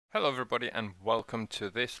Hello everybody and welcome to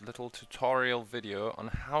this little tutorial video on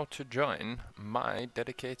how to join my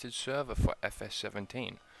dedicated server for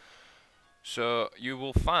FS17. So you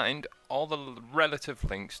will find all the relative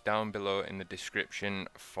links down below in the description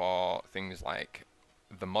for things like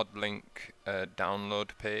the mod link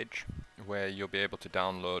download page, where you'll be able to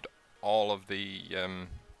download all of the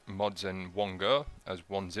mods in one go as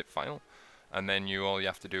one zip file, and then all you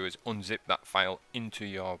have to do is unzip that file into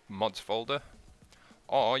your mods folder.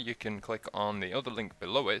 Or you can click on the other link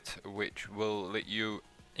below it, which will let you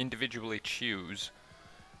individually choose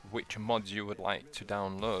which mods you would like to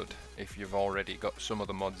download if you've already got some of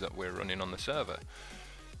the mods that we're running on the server.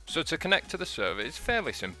 So to connect to the server is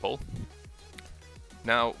fairly simple.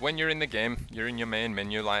 Now when you're in the game, you're in your main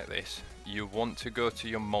menu like this, you want to go to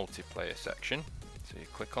your multiplayer section, so you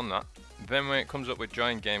click on that. Then when it comes up with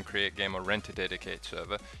join game, create game or rent a dedicated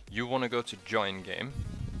server, you want to go to join game.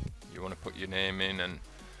 You want to put your name in and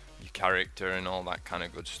your character and all that kind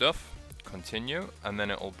of good stuff. Continue, and then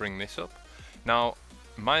it will bring this up. Now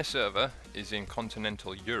my server is in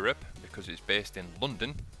Continental Europe because it's based in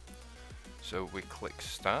London, so we click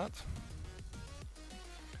start,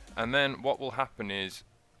 and then what will happen is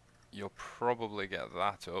you'll probably get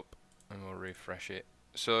that up, and we'll refresh it.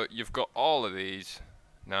 So you've got all of these.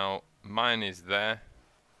 Now mine is there.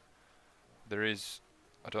 There is,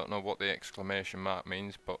 I don't know what the exclamation mark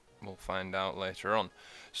means, but we'll find out later on.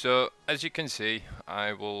 So as you can see,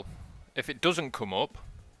 I will, if it doesn't come up,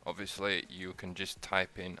 obviously you can just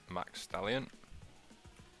type in McSTALLION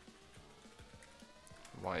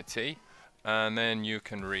YT, and then you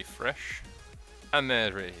can refresh, and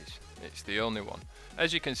there it is. It's the only one.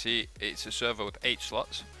 As you can see, it's a server with 8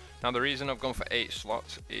 slots. Now the reason I've gone for 8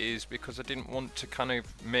 slots is because I didn't want to kind of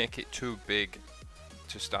make it too big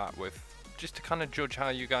to start with, just to kind of judge how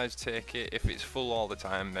you guys take it. If it's full all the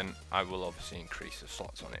time, then I will obviously increase the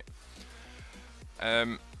slots on it.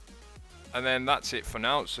 And then that's it for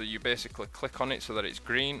now. So you basically click on it so that it's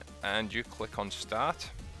green, and you click on start.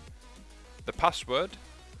 The password,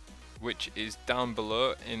 which is down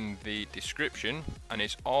below in the description, and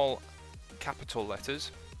it's all capital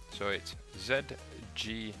letters, so it's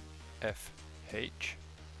ZGFH,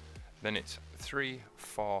 then it's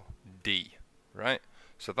 34D, right?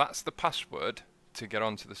 So that's the password to get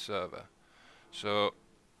onto the server. So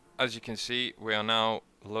as you can see, we are now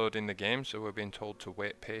loading the game, so we're being told to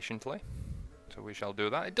wait patiently. So we shall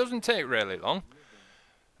do that. It doesn't take really long.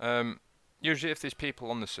 Usually if there's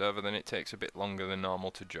people on the server, then it takes a bit longer than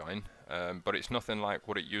normal to join. But it's nothing like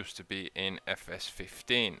what it used to be in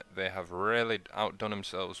FS15. They have really outdone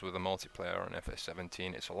themselves with the multiplayer on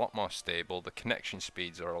FS17. It's a lot more stable. The connection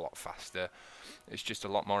speeds are a lot faster. It's just a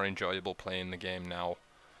lot more enjoyable playing the game now.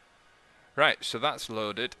 Right, so that's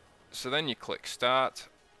loaded. So then you click start.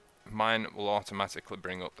 Mine will automatically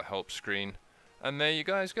bring up the help screen, and there you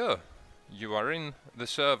guys go. You are in the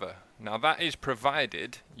server. Now that is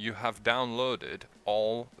provided you have downloaded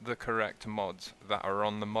all the correct mods that are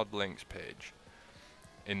on the mod links page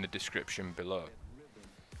in the description below.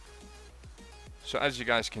 So as you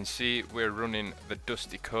guys can see, we're running the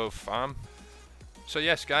Dusty Cove farm. So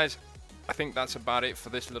yes guys, I think that's about it for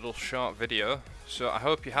this little short video. So I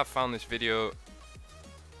hope you have found this video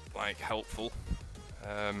like helpful.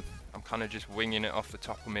 I'm kind of just winging it off the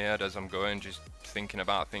top of my head as I'm going, just thinking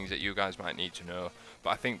about things that you guys might need to know. But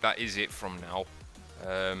I think that is it from now.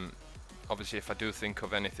 Obviously if I do think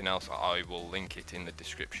of anything else, I will link it in the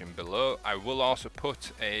description below. I will also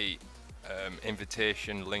put a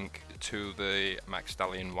invitation link to the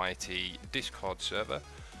McSTALLION YT Discord server.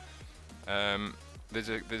 There's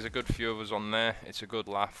a good few of us on there. It's a good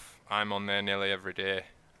laugh. I'm on there nearly every day,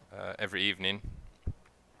 every evening,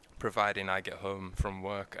 providing I get home from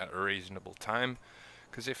work at a reasonable time,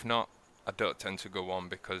 because if not, I don't tend to go on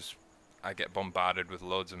because I get bombarded with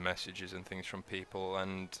loads of messages and things from people,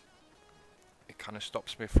 and it kind of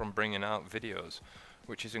stops me from bringing out videos,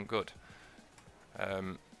 which isn't good.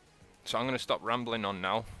 So I'm going to stop rambling on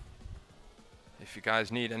now. If you guys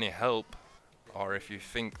need any help, or if you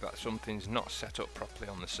think that something's not set up properly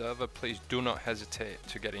on the server, please do not hesitate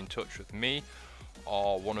to get in touch with me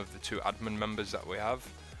or one of the 2 admin members that we have.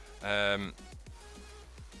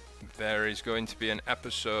 There is going to be an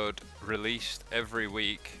episode released every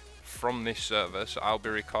week from this server, so I'll be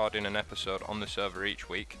recording an episode on the server each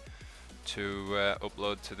week to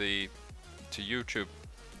upload to YouTube.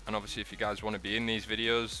 And obviously if you guys want to be in these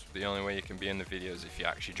videos, the only way you can be in the videos is if you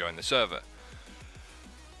actually join the server.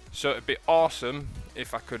 So it'd be awesome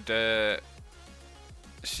if I could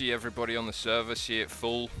see everybody on the server, see it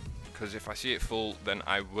full, because if I see it full, then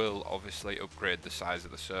I will obviously upgrade the size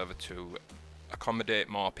of the server to accommodate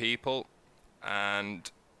more people, and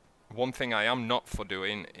one thing I am not for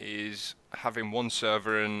doing is having one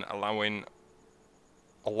server and allowing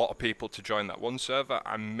a lot of people to join that one server.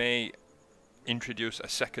 I may introduce a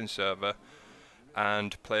second server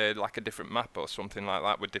and play like a different map or something like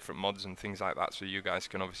that with different mods and things like that, so you guys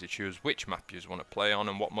can obviously choose which map you want to play on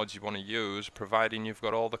and what mods you want to use, providing you've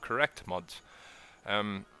got all the correct mods.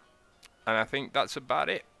 And I think that's about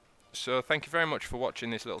it. So thank you very much for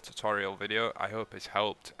watching this little tutorial video. I hope it's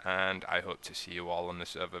helped, and I hope to see you all on the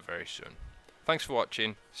server very soon. Thanks for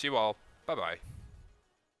watching. See you all. Bye bye.